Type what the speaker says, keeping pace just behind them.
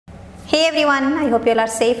Hey everyone, I hope you all are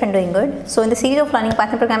safe and doing good. So in the series of learning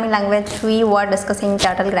Python programming language, we were discussing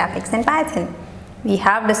turtle graphics in Python. We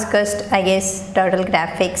have discussed, I guess, turtle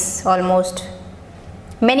graphics almost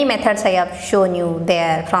many methods I have shown you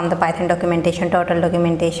there from the Python documentation, turtle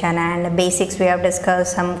documentation, and basics we have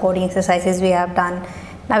discussed, some coding exercises we have done.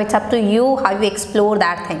 Now it's up to you how you explore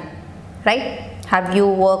that thing, right? Have you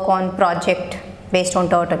work on project based on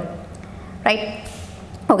turtle, right?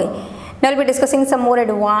 Okay. Now we'll be discussing some more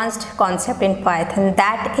advanced concept in Python,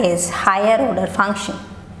 that is higher order function.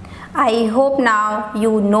 I hope now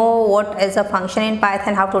you know what is a function in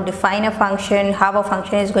Python, how to define a function, how a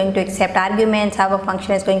function is going to accept arguments, how a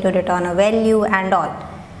function is going to return a value and all.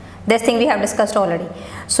 This thing we have discussed already.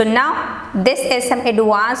 So now this is some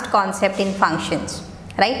advanced concept in functions,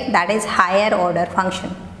 right? That is higher order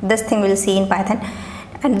function. This thing we'll see in Python.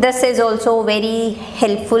 And this is also very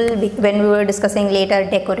helpful when we were discussing later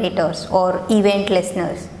decorators or event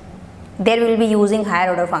listeners. There we will be using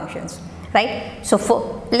higher order functions, right? So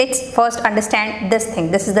let's first understand this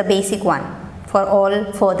thing. This is the basic one for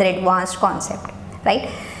all further advanced concept, right?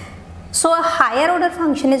 So a higher order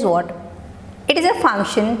function is what? It is a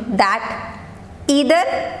function that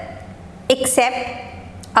either accept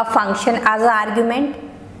a function as an argument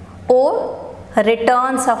or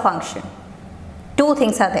returns a function. Two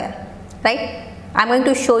things are there, right? I'm going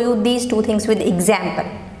to show you these two things with example.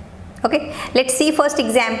 Okay, let's see first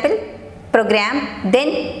example program,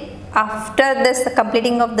 then after this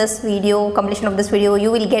completion of this video,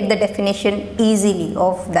 you will get the definition easily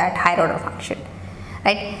of that higher order function,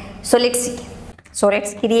 right? So let's see. So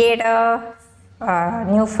let's create a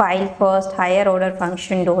new file first, higher order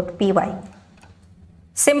function.py.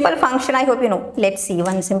 Simple function, I hope you know. Let's see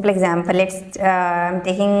one simple example. I'm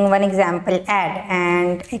taking one example, add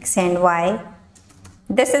and x and y.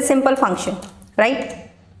 This is simple function,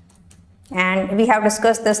 right? And we have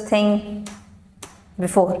discussed this thing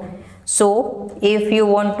before. So if you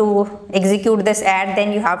want to execute this add,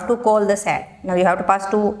 then you have to call this add. Now you have to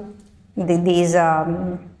pass to these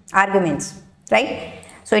arguments, right?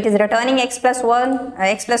 So it is returning x plus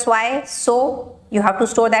y. So you have to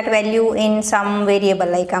store that value in some variable,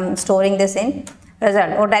 like I'm storing this in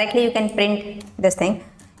result, or directly you can print this thing.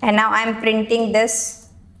 And now I'm printing this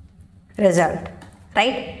result,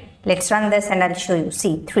 right? Let's run this and I'll show you.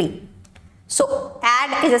 See, 3. So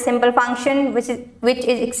add is a simple function which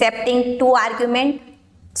is accepting two arguments.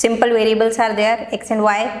 Simple variables are there, x and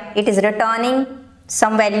y. It is returning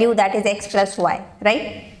some value, that is x plus y,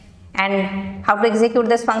 right? And how to execute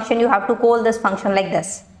this function? You have to call this function like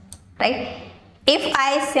this, right? If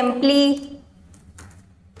I simply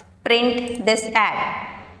print this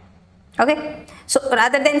add, okay, so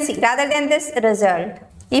rather than this result,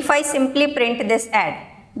 if I simply print this add,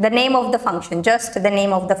 the name of the function, just the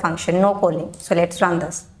name of the function, no calling. So let's run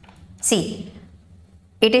this. See,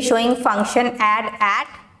 it is showing function add at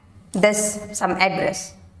this some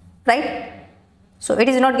address, right? So it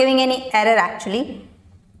is not giving any error actually.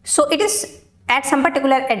 So it is at some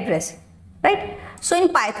particular address, right? So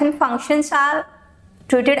in Python, functions are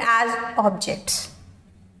treated as objects,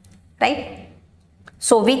 right?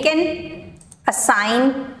 So we can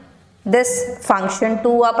assign this function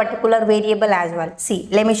to a particular variable as well. See,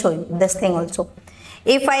 let me show you this thing also.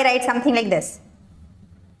 If I write something like this,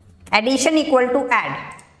 addition equal to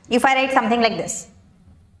add, if I write something like this,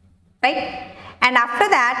 right? And after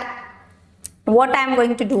that, what I am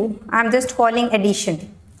going to do, I am just calling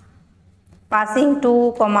addition, passing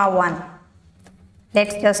 2, 1.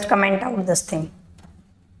 Let's just comment out this thing.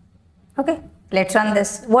 Okay, let's run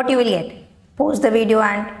this. What you will get? Pause the video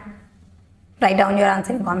and write down your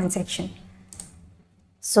answer in comment section.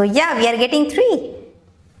 So yeah, we are getting 3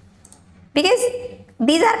 because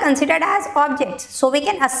these are considered as objects. So we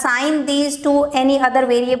can assign these to any other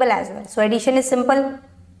variable as well. So addition is simple.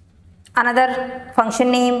 Another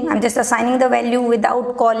function name, I'm just assigning the value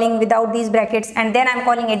without calling, without these brackets, and then I'm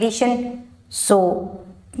calling addition. So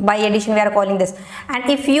by addition we are calling this. And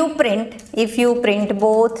if you print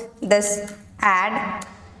both this add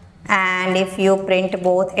and if you print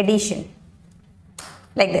both addition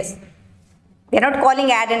like this, we are not calling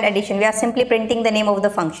add and addition, we are simply printing the name of the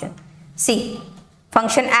function. See,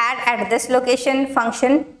 function add at this location,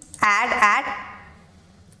 function add at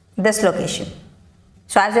this location.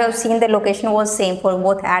 So as you have seen, the location was same for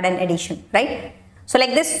both add and addition, right? So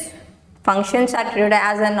like this, functions are treated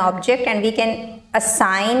as an object and we can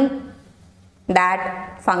assign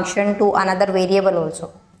that function to another variable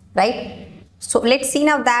also, right? So let's see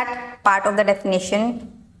now that part of the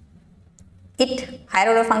definition. Higher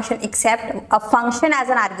order function accept a function as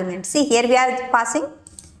an argument. See, here we are passing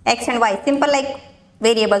x and y, simple like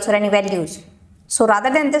variables or any values. So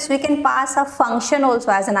rather than this, we can pass a function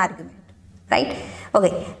also as an argument, right?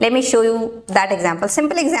 Okay, let me show you that example.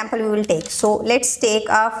 Simple example we will take. So let's take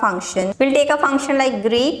a function. We'll take a function like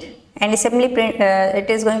greet and simply print, it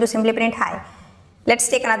is going to simply print hi. Let's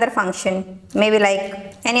take another function, maybe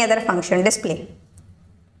like any other function, display.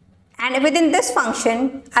 And within this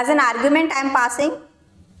function, as an argument, I am passing,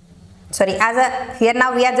 sorry, here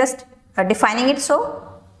now we are just defining it,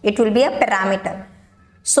 so it will be a parameter.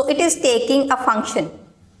 So it is taking a function,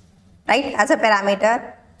 right, as a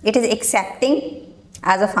parameter, it is accepting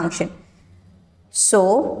as a function.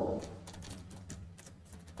 So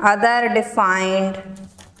other defined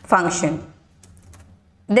function,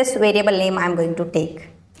 this variable name I am going to take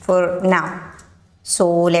for now.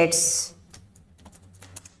 So this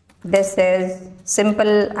is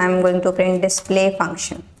simple, I am going to print display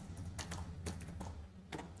function.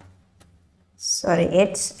 Sorry,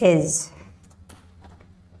 it is,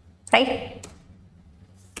 right?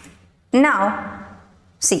 Now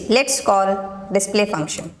see, let's call display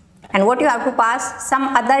function, and what you have to pass, some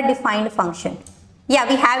other defined function. Yeah,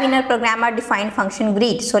 we have in our program a defined function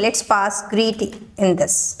greet, so let's pass greet in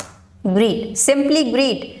this. Greet, simply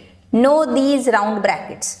greet, no these round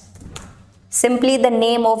brackets, simply the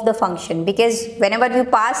name of the function, because whenever you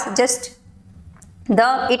pass just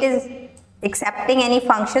it is accepting any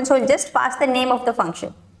function, so just pass the name of the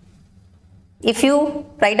function. If you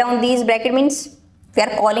write down these bracket means we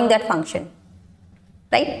are calling that function,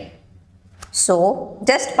 right? So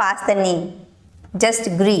just pass the name, just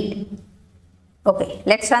greet. Okay,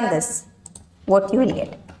 let's run this. What you will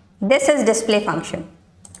get, this is display function,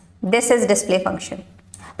 this is display function,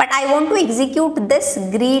 but I want to execute this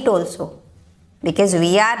greet also, because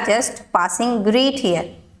we are just passing greet here,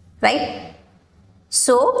 right?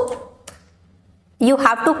 So you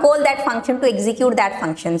have to call that function to execute that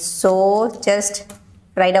function. So just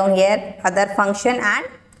write down here other function and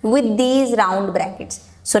with these round brackets.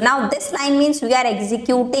 So now this line means we are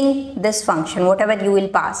executing this function, whatever you will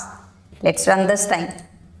pass. Let's run this time.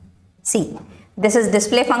 See, this is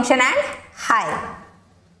display function and hi,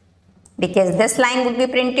 because this line would be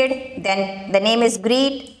printed, then the name is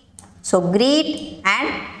greet, so greet,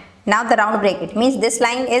 and now the round bracket means this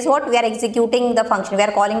line is what we are executing the function, we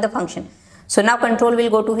are calling the function. So now control will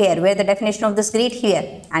go to here where the definition of this greet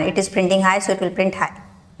here, and it is printing hi, so it will print hi,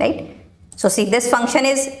 right? So see, this function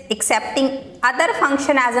is accepting other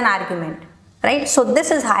function as an argument, right? So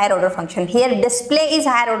this is higher order function. Here display is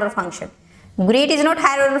higher order function. Greet is not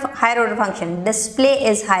higher order function. Display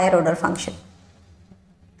is higher order function,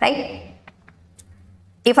 right?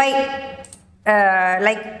 If I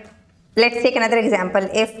let's take another example.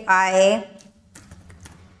 If I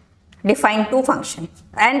define two function,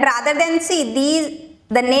 and rather than see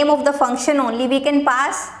the name of the function only, we can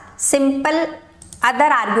pass simple other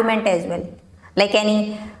argument as well, like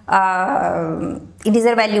any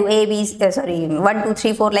integer value a, b, 1, 2,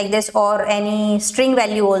 3, 4 like this, or any string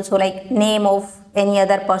value also, like name of any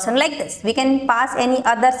other person, like this. We can pass any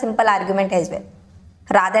other simple argument as well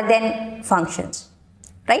rather than functions,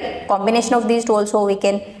 right? Combination of these two also we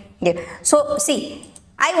can give. So see,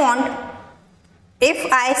 I want, if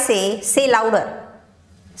I say louder,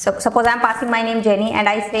 so suppose I am passing my name Jenny and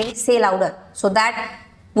I say louder, so that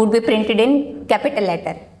would be printed in capital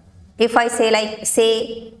letter. If I say like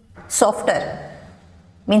say softer,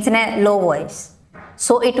 means in a low voice,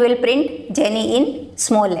 so it will print Jenny in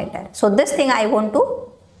small letter. So this thing I want to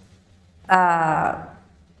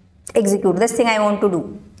execute, this thing I want to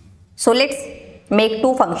do. So let's make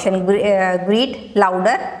two function, greet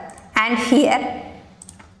louder, and here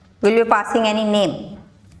we will be passing any name.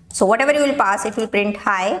 So whatever you will pass, it will print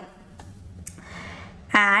hi,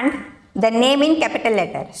 and the name in capital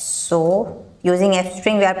letter. So using f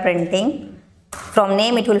string we are printing, from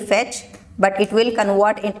name it will fetch, but it will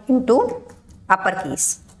convert it into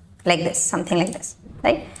uppercase, like this, something like this,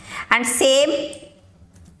 right? And same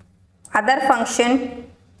other function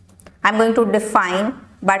I am going to define,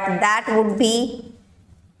 but that would be,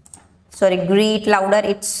 greet louder,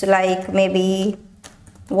 it's like maybe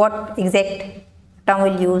what exact term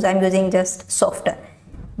we'll use, I'm using just softer,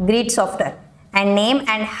 greet softer, and name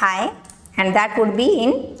and hi, and that would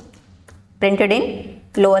be printed in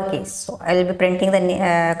lowercase. So I will be printing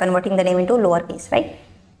the converting the name into lowercase, right?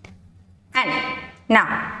 And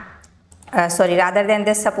now rather than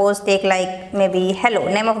this, suppose take like maybe hello,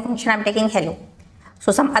 name of a function I'm taking hello.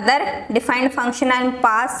 So some other defined function I'll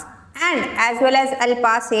pass, and as well as I'll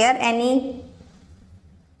pass here any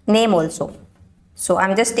name also. So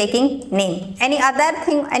I'm just taking name. Any other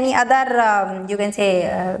thing, any other you can say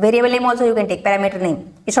variable name also you can take, parameter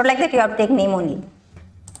name. It's not like that you have to take name only.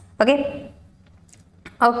 Okay.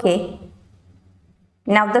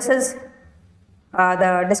 Now this is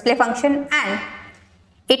the display function, and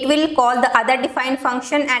it will call the other defined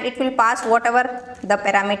function and it will pass whatever the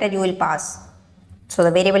parameter you will pass. So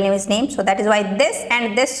the variable name is name. So that is why this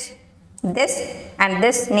and this and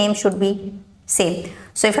this name should be same.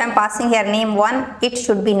 So if I am passing here name 1, it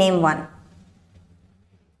should be name 1.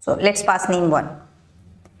 So let's pass name 1.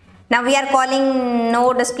 Now we are calling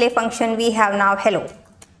no display function. We have now hello.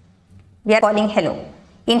 We are calling hello.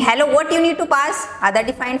 In hello, what you need to pass? Other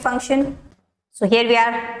defined function. So here we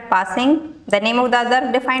are passing the name of the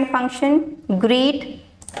other defined function, greet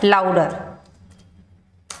louder.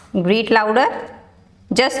 Greet louder,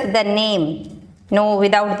 just the name, no,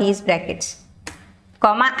 without these brackets,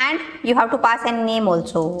 comma, and you have to pass a name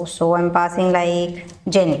also. So I'm passing like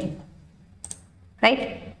Jenny,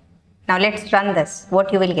 right? Now let's run this.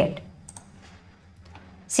 What you will get?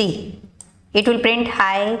 See, it will print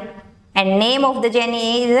hi, and name of the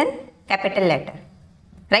Jenny is in capital letter,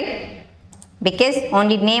 right? Because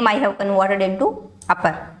only name I have converted into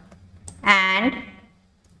upper. And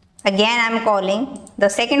again I am calling the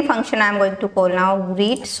second function. I am going to call now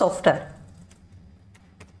greet softer.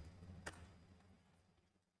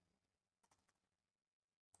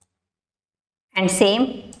 And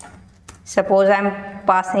same, suppose I am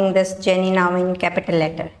passing this Jenny now in capital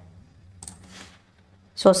letter.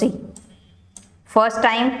 So see, first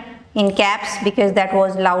time in caps because that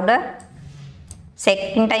was louder.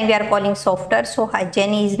 Second time we are calling softer, so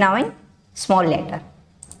Jenny is now in small letter.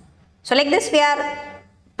 So like this we are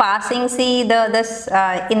passing, see in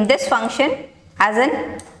this function as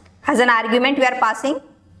an argument we are passing,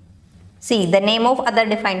 see the name of other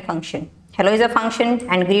defined function. Hello is a function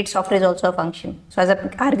and greet softer is also a function. So as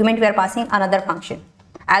an argument we are passing another function,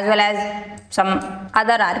 as well as some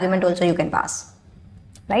other argument also you can pass,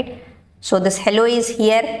 right? So this hello is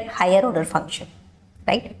here higher order function,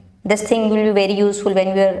 right? This thing will be very useful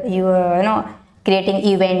when you are creating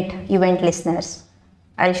event listeners.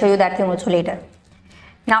 I'll show you that thing also later.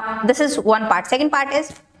 Now this is one part. Second part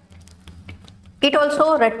is it can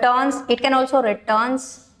also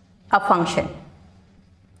returns a function,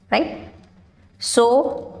 right?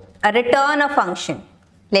 So a return a function.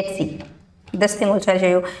 Let's see. This thing also I'll show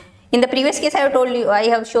you. In the previous case I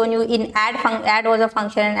have shown you in add was a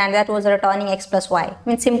function and that was returning x plus y.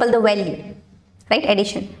 Means simple the value, right?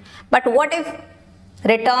 Addition. But what if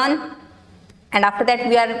return and after that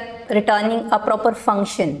we are returning a proper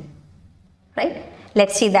function, right?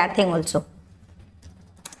 Let's see that thing also.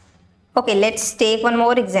 Okay, let's take one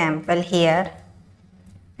more example here.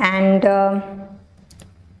 And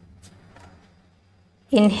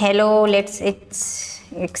in hello, it's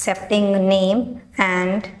accepting name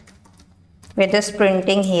and we're just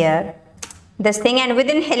printing here this thing, and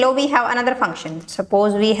within hello we have another function.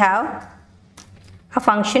 Suppose we have a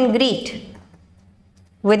function greet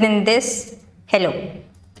within this hello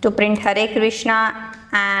to print Hare Krishna,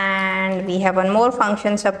 and we have one more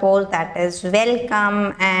function, suppose that is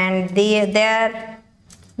welcome, and there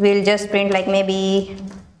we'll just print like maybe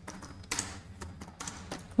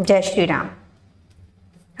Jai Shri Ram.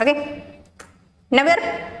 Okay, now we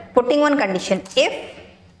are putting one condition. If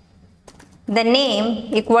the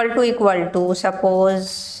name equal to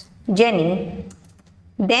suppose Jenny,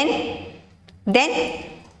 then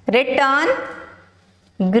return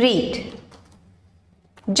greet,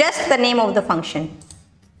 just the name of the function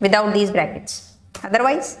without these brackets.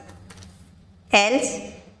 Otherwise,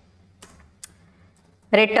 else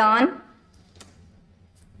return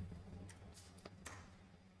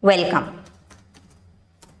welcome,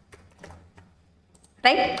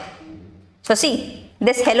 right? So see,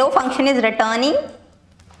 this hello function is returning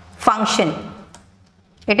function.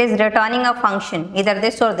 It is returning a function, either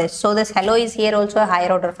this or this. So this hello is here also a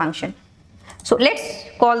higher order function. So let's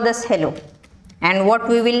call this hello, and what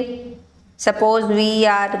we will, suppose we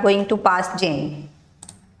are going to pass Jane.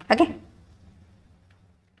 Okay,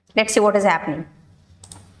 let's see what is happening.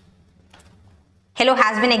 Hello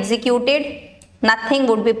has been executed, nothing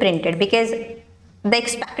would be printed because the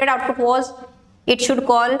expected output was it should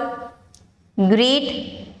call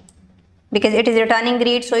greet, because it is returning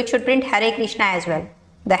greet, so it should print Hare Krishna as well.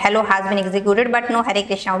 The hello has been executed, but no Hare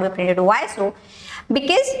Krishna would be printed. Why so?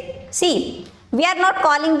 Because see, we are not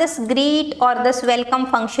calling this greet or this welcome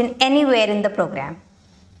function anywhere in the program.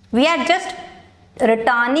 We are just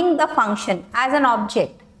returning the function as an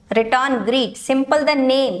object. Return greet, simple the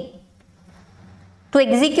name. To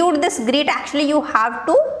execute this greet, actually you have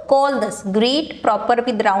to call this greet proper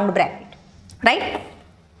with round bracket, right?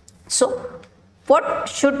 So what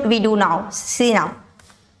should we do now? See now,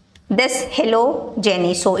 this hello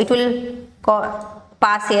Jenny, so it will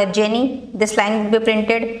pass here Jenny, this line will be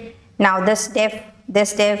printed. Now this def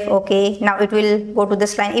this div, okay. Now it will go to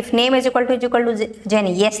this line. If name is equal to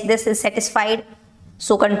Jenny, yes, this is satisfied.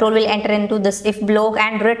 So control will enter into this if block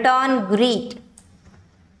and return greet.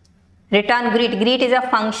 Return greet. Greet is a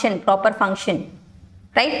function, proper function,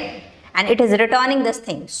 right? And it is returning this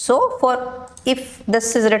thing. So for if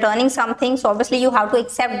this is returning something, so obviously you have to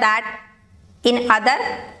accept that in other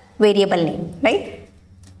variable name, right?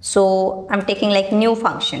 So I'm taking like new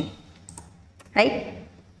function, right?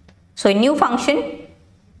 So in new function,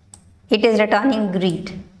 it is returning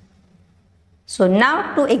greet. So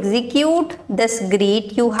now to execute this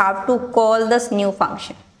greet, you have to call this new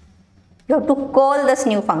function. You have to call this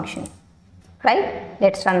new function, right?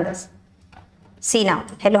 Let's run this. See now,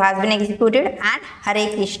 hello has been executed and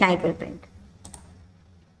Hare Krishna it will print,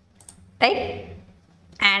 right?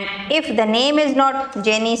 And if the name is not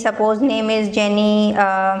Jenny, suppose name is Jenny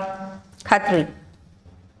Khatri.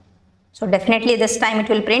 So definitely this time it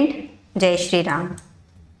will print Jai Shri Ram.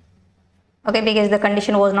 Okay, because the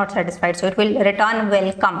condition was not satisfied. So it will return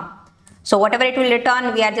welcome. So whatever it will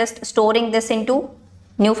return, we are just storing this into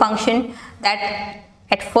new function. That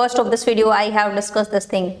at first of this video I have discussed this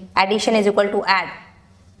thing. Addition is equal to add.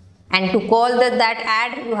 And to call that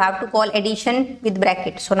add, you have to call addition with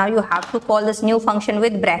bracket. So now you have to call this new function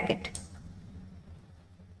with bracket.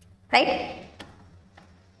 Right?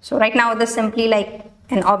 So right now this is simply like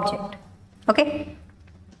an object. Okay?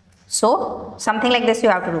 So something like this you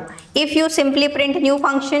have to do. If you simply print new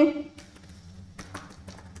function,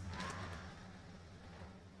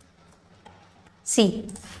 see,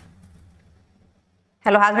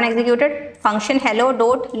 hello has been executed, function hello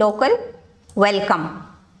dot local welcome,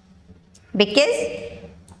 because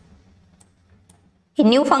in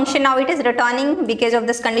new function now it is returning because of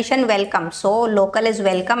this condition welcome. So local is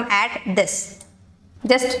welcome at this,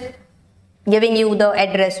 just giving you the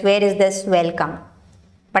address where is this welcome.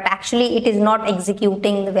 But actually it is not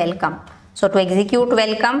executing the welcome. So to execute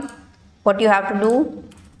welcome, what you have to do,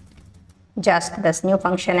 just this new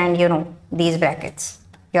function and these brackets.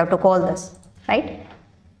 You have to call this, right?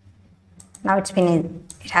 Now it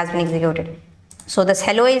has been executed. So this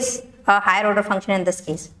hello is a higher order function in this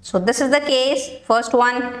case. So this is the case. First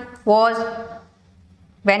one was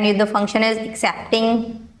when the function is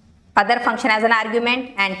accepting other function as an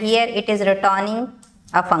argument, and here it is returning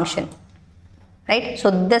a function. Right? So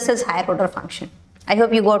this is higher order function. I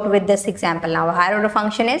hope you got with this example now. A higher order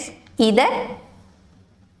function is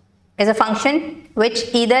a function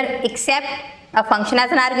which either accepts a function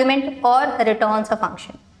as an argument or returns a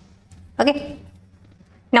function. Okay.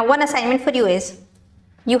 Now one assignment for you is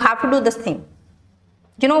you have to do this thing.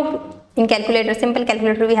 In calculator, simple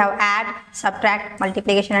calculator, we have add, subtract,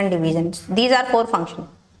 multiplication and division. These are 4 functions.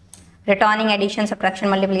 Returning, addition, subtraction,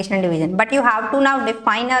 multiplication and division. But you have to now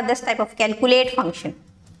define this type of calculate function.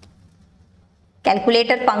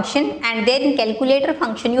 Calculator function, and then in calculator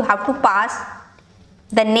function you have to pass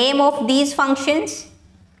the name of these functions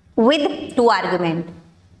with 2 arguments.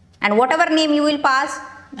 And whatever name you will pass,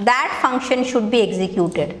 that function should be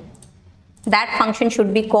executed. That function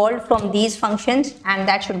should be called from these functions and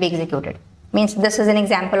that should be executed. Means this is an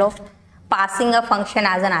example of passing a function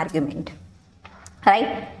as an argument.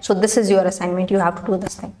 Right? So this is your assignment. You have to do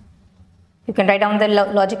this thing. You can write down the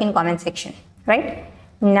logic in comment section. Right?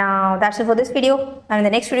 Now that's it for this video. And in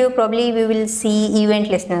the next video probably we will see event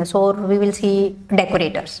listeners or we will see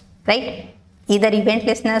decorators. Right? Either event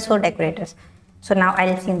listeners or decorators. So now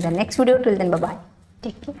I'll see you in the next video. Till then, bye bye.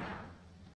 Take care.